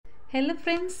Hello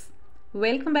friends,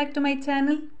 welcome back to my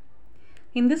channel.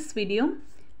 In this video,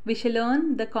 we shall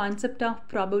learn the concept of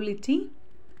probability,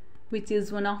 which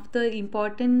is one of the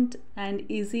important and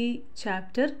easy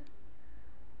chapter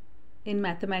in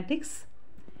mathematics.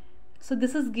 So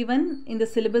this is given in the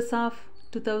syllabus of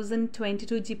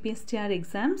 2022 Gpstr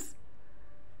exams.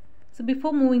 So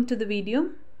before moving to the video,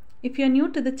 if you are new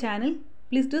to the channel,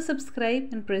 please do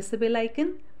subscribe and press the bell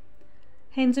icon.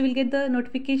 Hence, you will get the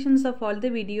notifications of all the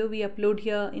video we upload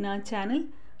here in our channel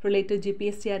related to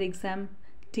Gpstr exam,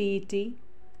 TET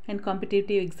and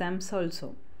competitive exams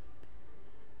also.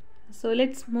 So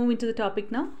let's move into the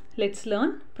topic now. Let's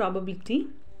learn probability.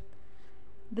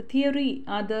 The theory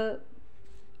or the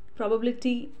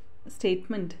probability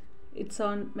statement, it's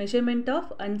on measurement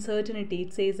of uncertainty.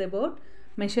 It says about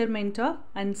measurement of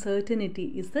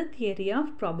uncertainty is the theory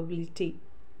of probability.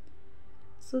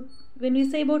 So when we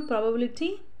say about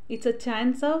probability, it's a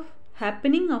chance of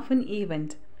happening of an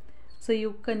event. So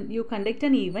you conduct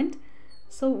an event.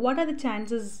 So what are the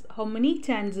chances? How many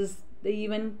chances the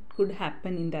event could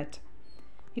happen in that?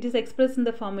 It is expressed in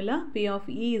the formula P of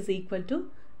E is equal to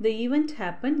the event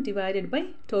happened divided by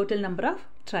total number of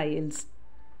trials.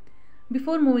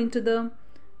 Before moving to the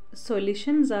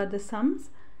solutions or the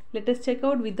sums, let us check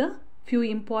out with the few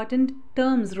important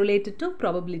terms related to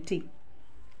probability.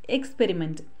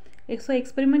 Experiment. So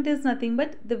experiment is nothing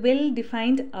but the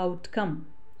well-defined outcome.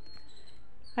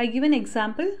 I give an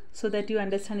example so that you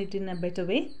understand it in a better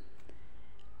way.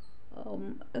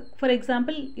 For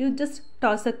example, you just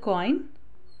toss a coin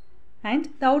and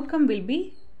the outcome will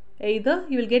be either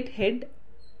you will get head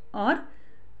or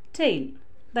tail.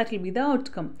 That will be the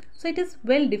outcome. So it is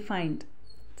well defined.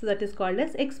 So that is called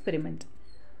as experiment.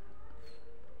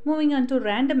 Moving on to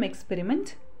random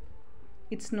experiment.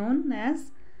 It's known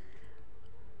as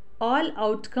all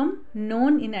outcome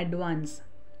known in advance.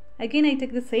 Again, I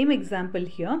take the same example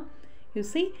here. You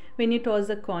see, when you toss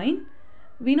a coin,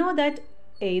 we know that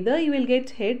either you will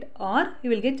get head or you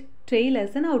will get tail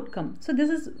as an outcome. So this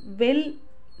is well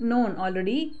known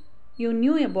already. You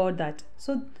knew about that.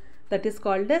 So that is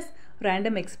called as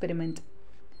random experiment.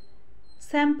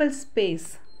 Sample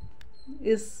space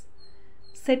is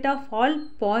set of all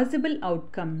possible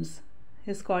outcomes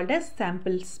is called as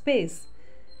sample space.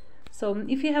 So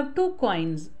if you have two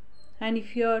coins and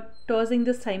if you are tossing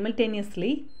this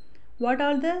simultaneously, what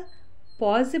are the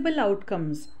possible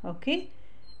outcomes? Okay,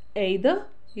 either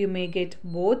you may get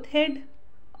both head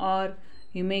or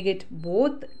you may get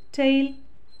both tail,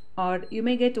 or you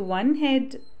may get one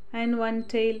head and one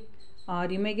tail, or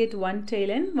you may get one tail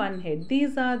and one head.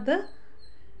 These are the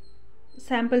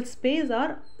sample space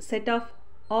or set of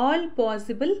all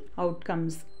possible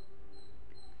outcomes.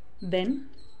 Then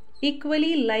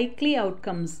equally likely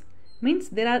outcomes means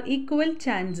there are equal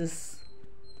chances.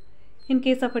 In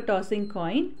case of a tossing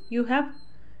coin, you have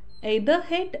either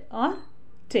head or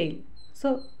tail.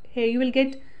 So here you will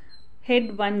get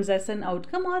head once as an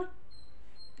outcome or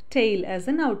tail as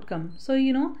an outcome. So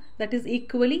you know that is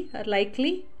equally a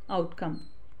likely outcome.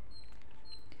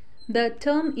 The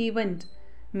term event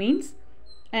means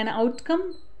an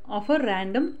outcome of a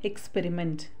random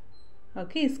experiment.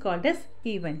 Okay, is called as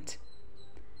event.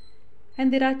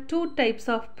 And there are two types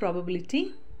of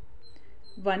probability.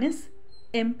 One is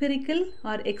empirical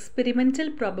or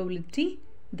experimental probability.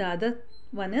 The other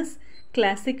one is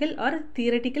classical or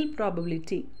theoretical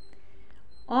probability.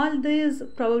 All these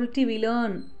probability we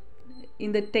learn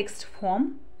in the text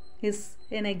form is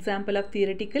an example of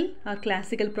theoretical or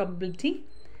classical probability.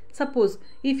 Suppose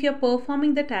if you are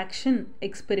performing that action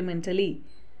experimentally,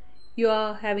 you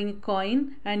are having a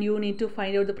coin and you need to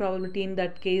find out the probability in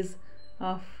that case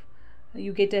of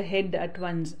you get a head at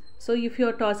once. So if you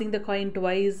are tossing the coin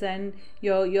twice and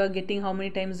you are getting how many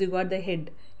times you got the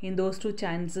head in those two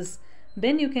chances,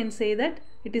 then you can say that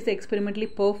it is experimentally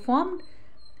performed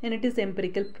and it is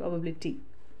empirical probability.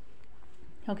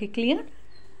 Okay, clear?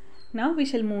 Now we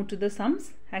shall move to the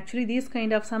sums. Actually, these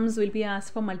kind of sums will be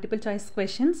asked for multiple choice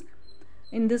questions.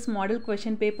 In this model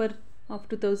question paper of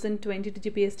 2022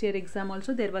 Gpstr exam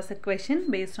also, there was a question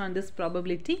based on this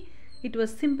probability. It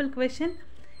was simple question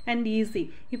and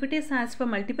easy. If it is asked for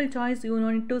multiple choice, you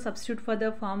don't need to substitute for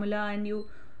the formula and you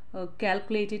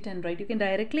calculate it and write. You can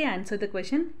directly answer the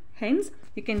question. Hence,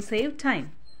 you can save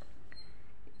time.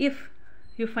 If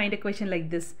you find a question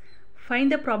like this,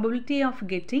 find the probability of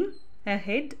getting a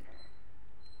head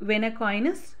when a coin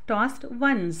is tossed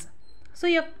once. So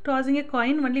you are tossing a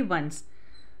coin only once.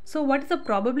 So what is the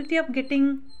probability of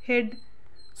getting head?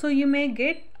 So you may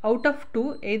get out of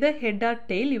two, either head or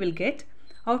tail you will get.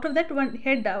 Out of that one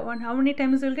head, how many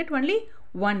times you will get? Only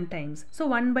one times. So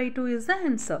 1/2 is the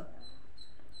answer.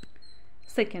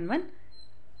 Second one,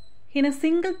 in a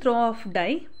single throw of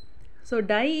die. So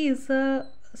die is a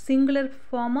singular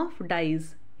form of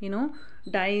dice. You know,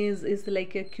 dice is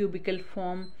like a cubical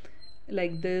form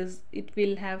like this. It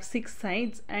will have 6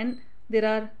 sides and there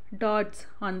are dots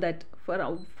on that. For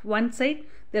one side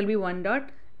there will be 1 dot,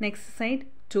 next side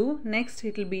 2, next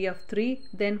it will be of 3,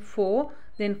 then 4,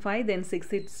 then 5, then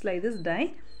 6. It's like this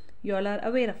die. You all are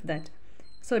aware of that.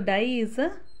 So die is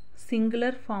a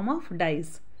singular form of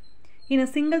dice. In a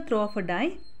single throw of a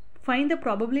die, find the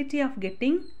probability of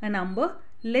getting a number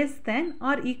less than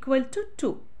or equal to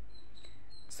 2.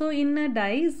 So in a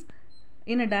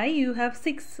die you have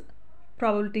 6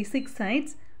 probability, 6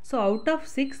 sides. So out of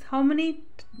 6, how many,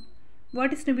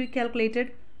 what is to be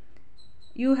calculated?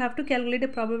 You have to calculate a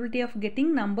probability of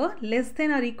getting number less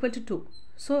than or equal to 2.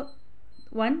 So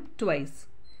 1 twice,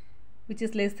 which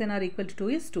is less than or equal to 2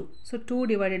 is 2. So 2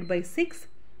 divided by 6,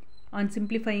 on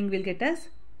simplifying we'll get as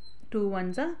 2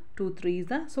 ones are 2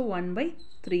 threes are, so 1 by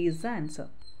 3 is the answer.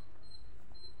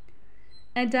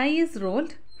 A die is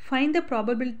rolled. Find the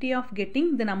probability of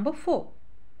getting the number 4.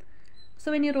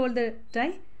 So when you roll the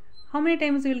die, how many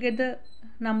times you will get the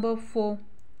number 4?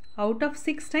 Out of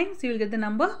 6 times you will get the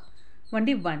number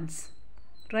only once,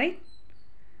 right?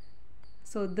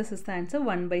 So this is the answer,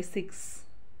 1 by 6.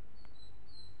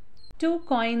 2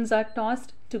 coins are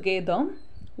tossed together.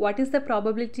 What is the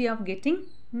probability of getting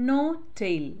no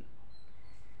tail?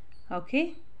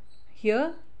 Okay,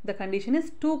 here the condition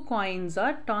is 2 coins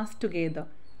are tossed together.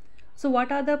 So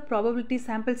what are the probability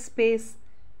sample space?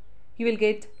 You will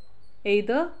get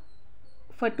either,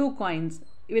 for 2 coins,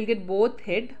 you will get both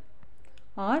head,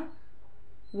 or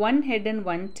 1 head and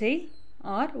 1 tail,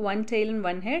 or 1 tail and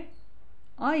 1 head,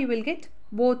 or you will get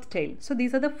both tail. So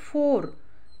these are the 4.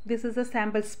 This is the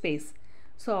sample space.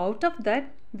 So out of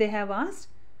that they have asked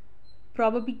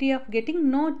probability of getting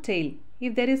no tail.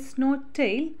 If there is no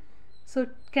tail, so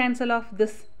cancel off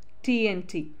this T and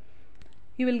T.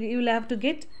 You will have to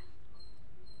get,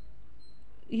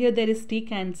 here there is T,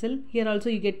 cancel. Here also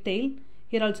you get tail.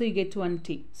 Here also you get 1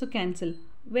 T. So cancel.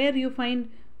 Where you find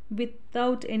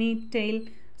without any tail,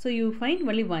 so you find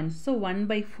only 1. So 1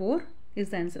 by 4 is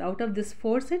the answer. Out of this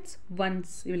 4 sets,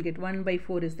 once you will get 1 by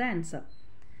 4 is the answer.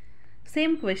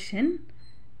 Same question,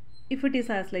 if it is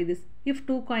asked like this, if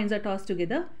 2 coins are tossed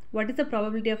together, what is the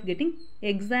probability of getting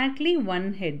exactly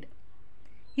 1 head?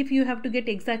 If you have to get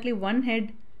exactly 1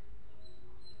 head,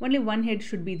 only 1 head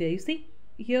should be there. You see,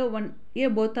 here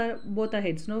both are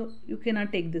heads. No, you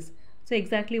cannot take this. So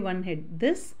exactly 1 head,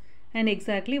 this, and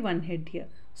exactly 1 head here.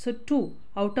 So 2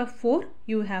 out of 4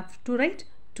 you have to write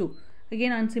 2.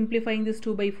 Again, on simplifying this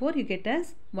 2 by 4 you get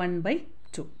as 1 by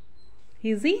 2.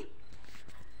 Easy.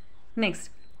 Next,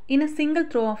 in a single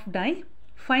throw of die,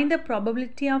 find the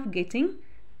probability of getting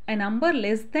a number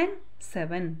less than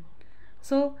 7.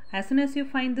 So as soon as you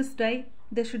find this die,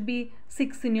 there should be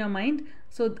 6 in your mind.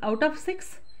 So out of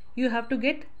 6 you have to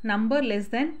get number less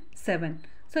than 7.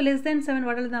 So less than 7,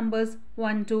 what are the numbers?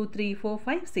 1, 2, 3, 4,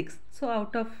 5, 6. So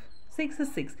out of 6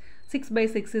 is 6. 6 by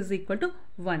 6 is equal to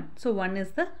 1. So 1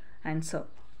 is the answer.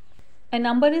 A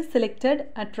number is selected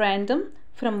at random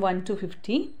from 1 to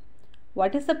 50.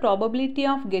 What is the probability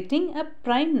of getting a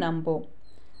prime number?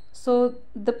 So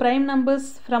the prime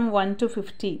numbers from 1 to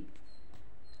 50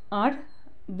 are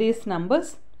these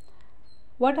numbers.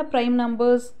 What are prime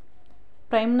numbers?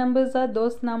 Prime numbers are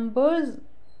those numbers,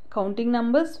 counting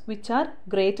numbers, which are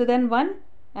greater than 1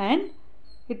 and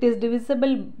it is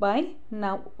divisible by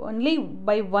only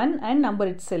by 1 and number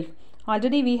itself.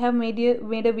 Already we have made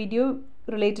a video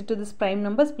related to this prime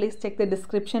numbers. Please check the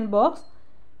description box.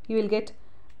 You will get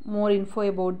more info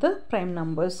about the prime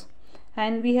numbers.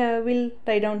 And will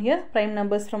write down here prime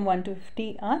numbers from 1 to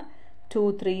 50 are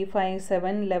 2, 3, 5,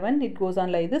 7, 11. It goes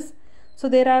on like this. So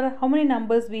there are how many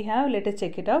numbers we have? Let us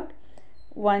check it out.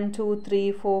 1, 2,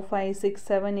 3, 4, 5, 6,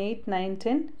 7, 8, 9,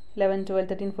 10, 11, 12,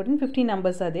 13, 14, 15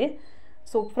 numbers are there.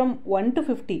 So from 1 to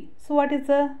 50. So what is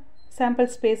the sample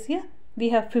space here? We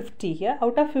have 50 here.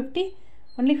 Out of 50,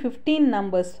 only 15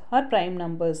 numbers are prime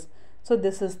numbers. So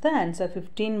this is the answer,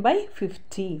 15 by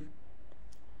 50.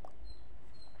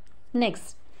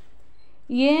 Next,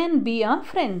 A and B are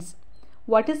friends.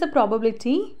 What is the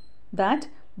probability that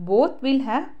both will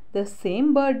have the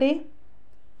same birthday?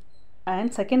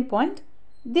 And second point,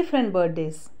 different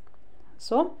birthdays.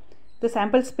 So the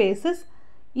sample space is,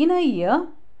 in a year,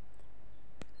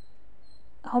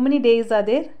 how many days are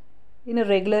there? In a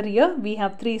regular year, we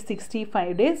have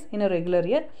 365 days in a regular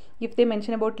year. If they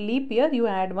mention about leap year, you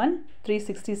add 1,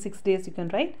 366 days you can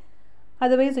write.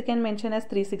 Otherwise, you can mention as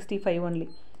 365 only.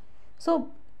 So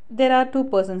there are two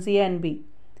persons, A and B.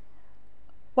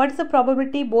 What is the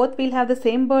probability both will have the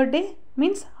same birthday?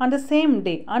 Means on the same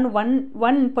day, on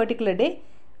one particular day,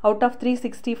 out of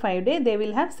 365 days, they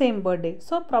will have same birthday.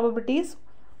 So probability is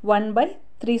 1 by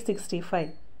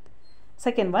 365.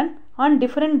 Second one, on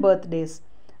different birthdays.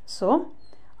 So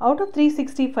out of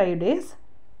 365 days,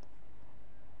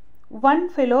 one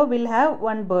fellow will have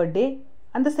one birthday,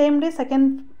 and the same day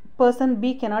second person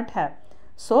B cannot have.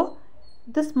 So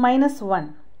this minus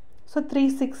 1. So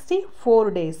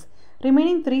 364 days.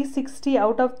 Remaining 360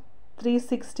 out of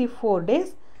 364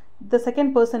 days, the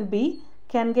second person B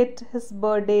can get his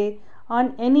birthday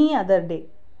on any other day.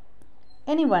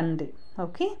 Any one day.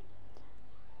 Okay.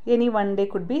 Any one day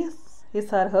could be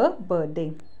his or her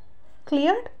birthday.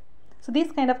 Cleared? So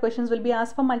these kind of questions will be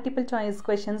asked for multiple choice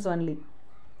questions only.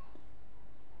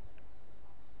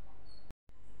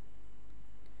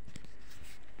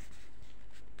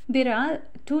 There are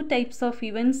two types of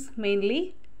events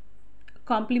mainly,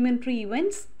 complementary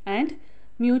events and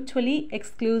mutually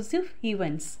exclusive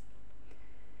events.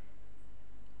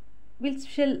 We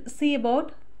shall see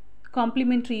about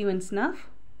complementary events now.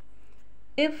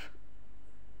 If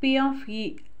P of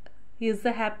E is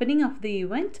the happening of the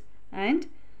event and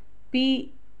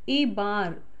P E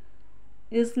bar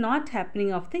is not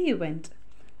happening of the event.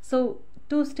 So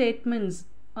two statements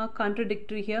are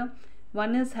contradictory here.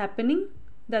 One is happening,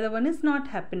 the other one is not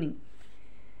happening.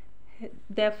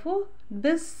 Therefore,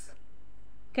 this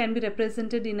can be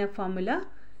represented in a formula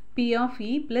P of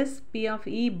E plus P of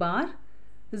E bar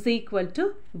is equal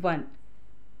to 1.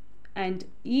 And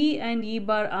E and E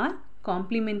bar are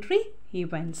complementary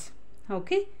events.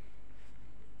 Okay.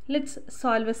 Let's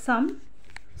solve a sum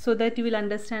so that you will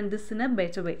understand this in a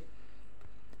better way.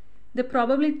 The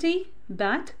probability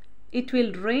that it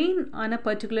will rain on a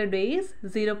particular day is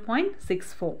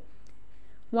 0.64.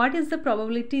 What is the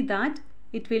probability that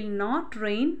it will not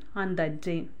rain on that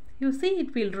day? You see,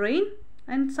 it will rain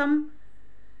and some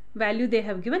value they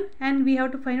have given, and we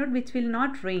have to find out which will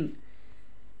not rain.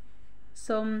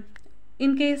 So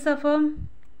in case of a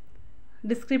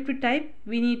descriptive type,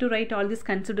 we need to write all these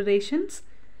considerations.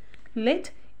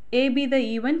 Let A be the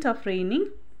event of raining,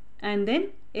 and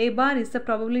then A bar is the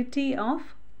probability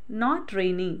of not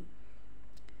raining.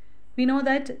 We know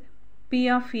that P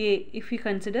of A, if we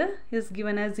consider, is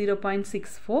given as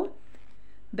 0.64.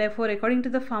 Therefore, according to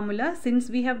the formula, since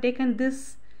we have taken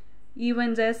this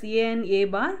events as A and A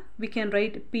bar, we can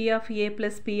write P of A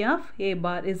plus P of A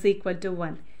bar is equal to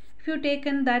 1. If you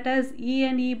taken that as E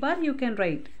and E bar, you can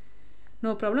write.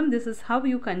 No problem, this is how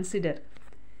you consider.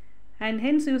 And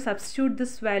hence you substitute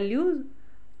this value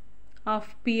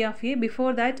of P of A.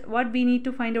 Before that, what we need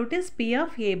to find out is P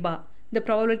of A bar, the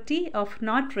probability of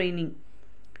not raining.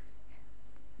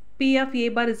 P of A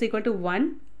bar is equal to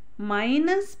 1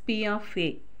 minus P of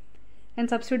A, and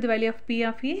substitute the value of P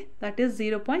of A, that is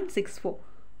 0.64.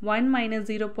 1 minus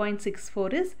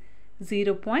 0.64 is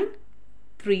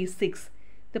 0.36.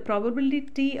 The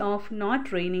probability of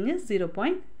not raining is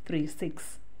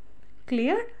 0.36.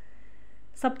 Clear?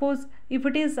 Suppose if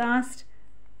it is asked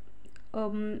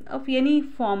of any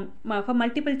form for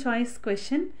multiple choice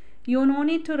question, you no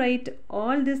need to write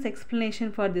all this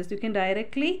explanation for this. You can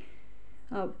directly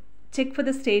check for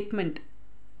the statement,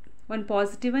 one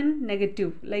positive and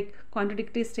negative, like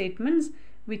contradictory statements,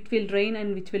 which will rain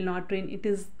and which will not rain. It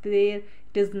is there,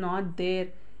 it is not there.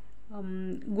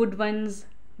 Good ones,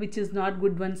 which is not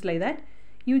good ones, like that.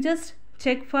 You just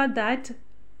check for that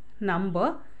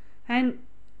number, and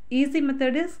easy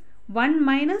method is 1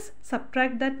 minus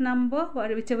subtract that number or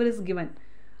whichever is given.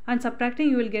 On subtracting,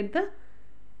 you will get the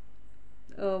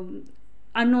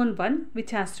unknown one,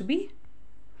 which has to be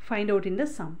find out in the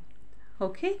sum.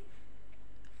 Okay.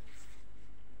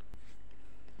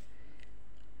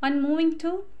 On moving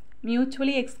to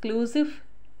mutually exclusive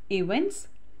events,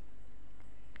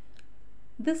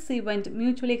 this event,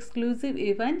 mutually exclusive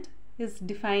event, is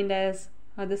defined as,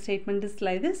 or the statement is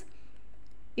like this: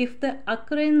 if the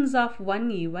occurrence of one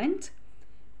event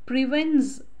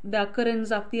prevents the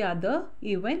occurrence of the other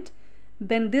event,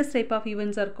 then this type of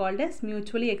events are called as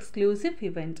mutually exclusive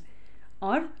event.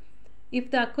 Or if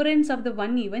the occurrence of the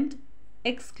one event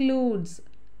excludes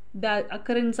the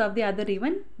occurrence of the other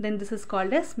event, then this is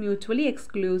called as mutually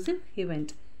exclusive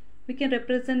event. We can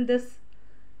represent this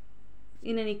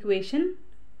in an equation: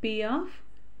 P of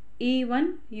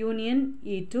E1 union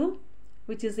E2,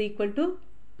 which is equal to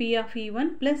P of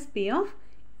E1 plus P of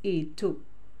E2.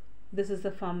 This is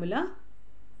the formula.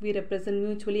 We represent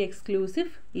mutually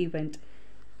exclusive event.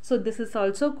 So this is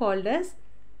also called as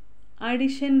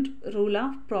addition rule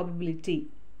of probability.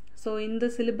 So in the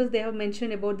syllabus they have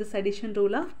mentioned about this addition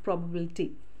rule of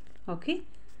probability. Okay.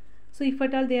 So if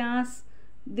at all they ask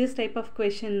this type of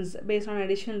questions based on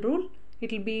addition rule,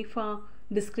 it will be for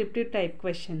descriptive type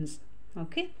questions.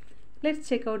 Okay, let's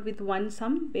check out with one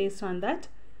sum based on that.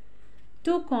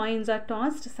 Two coins are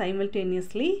tossed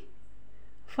simultaneously.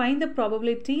 Find the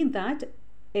probability that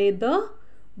either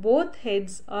both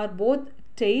heads or both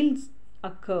tails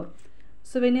occur.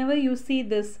 So whenever you see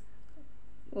this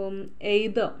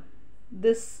either,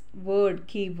 this word,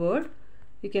 keyword,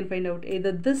 you can find out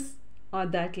either this or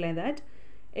that, like that.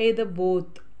 Either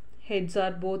both heads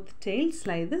or both tails,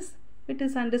 like this. It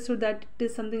is understood that it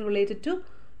is something related to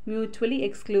mutually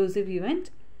exclusive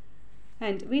event.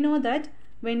 And we know that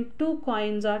when two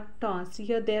coins are tossed,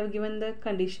 here they have given the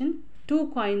condition, two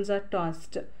coins are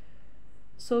tossed.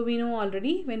 So we know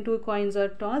already when two coins are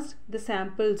tossed, the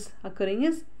samples occurring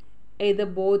is either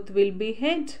both will be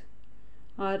head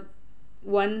or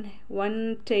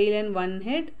one tail and one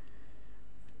head,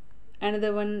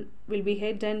 another one will be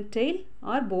head and tail,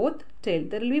 or both tail.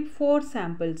 There will be 4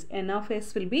 samples. N of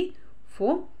S will be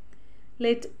 4.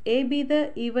 Let A be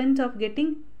the event of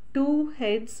getting 2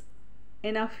 heads.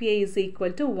 N of A is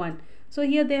equal to 1. So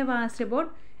here they have asked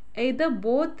about either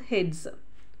both heads,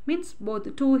 means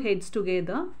both 2 heads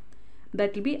together.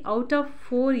 That will be out of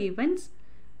 4 events.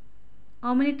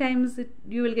 How many times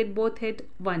you will get both head?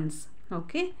 Once.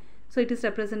 Okay. So it is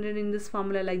represented in this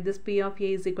formula like this. P of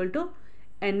A is equal to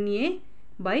NA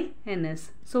by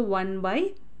NS. So 1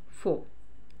 by 4.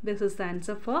 This is the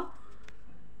answer for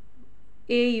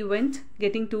A event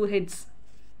getting 2 heads.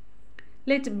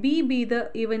 Let B be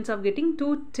the events of getting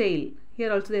 2 tail.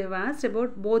 Here also they have asked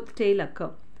about both tail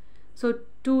occur. So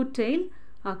 2 tail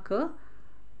occur.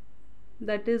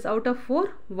 That is out of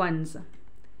 4 ones.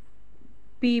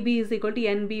 PB is equal to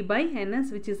NB by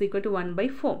NS, which is equal to 1 by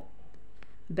 4.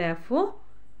 Therefore,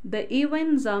 the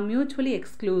events are mutually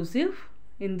exclusive.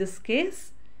 In this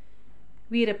case,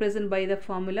 we represent by the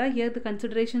formula. Here the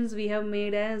considerations we have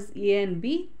made as A and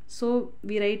B. So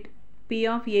we write P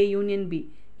of A union B.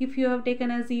 If you have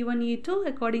taken as E1, E2,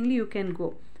 accordingly you can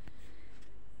go.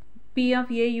 P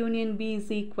of A union B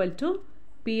is equal to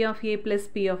P of A plus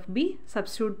P of B.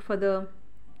 Substitute for the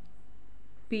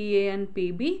PA and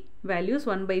PB values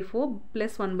 1 by 4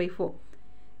 plus 1 by 4.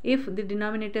 If the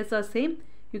denominators are same,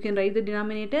 you can write the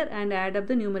denominator and add up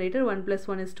the numerator. 1 plus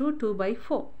 1 is 2, 2 by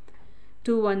 4.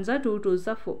 2 1s are 2, 2s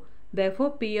are 4.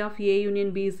 Therefore, P of A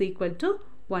union B is equal to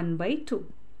 1 by 2.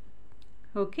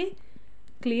 Okay,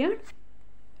 cleared?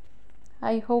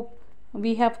 I hope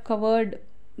we have covered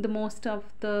the most of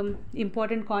the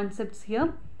important concepts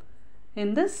here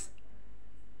in this.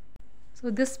 So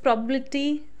this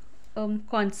probability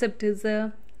concept is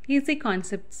a easy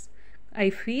concepts. I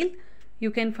feel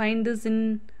you can find this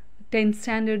in 10th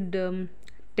standard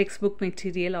textbook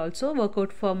material also. Work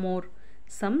out for more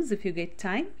sums if you get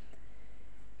time.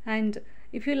 And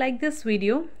if you like this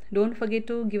video, don't forget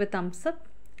to give a thumbs up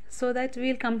so that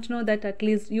we'll come to know that at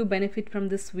least you benefit from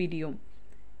this video.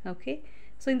 Okay,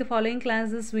 so in the following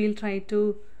classes we'll try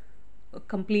to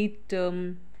complete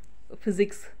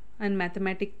physics and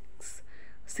mathematics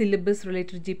syllabus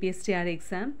related to Gpstr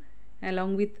exam,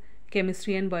 along with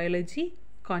chemistry and biology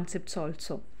concepts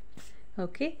also.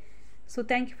 Okay, so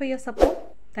thank you for your support.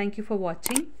 Thank you for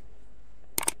watching.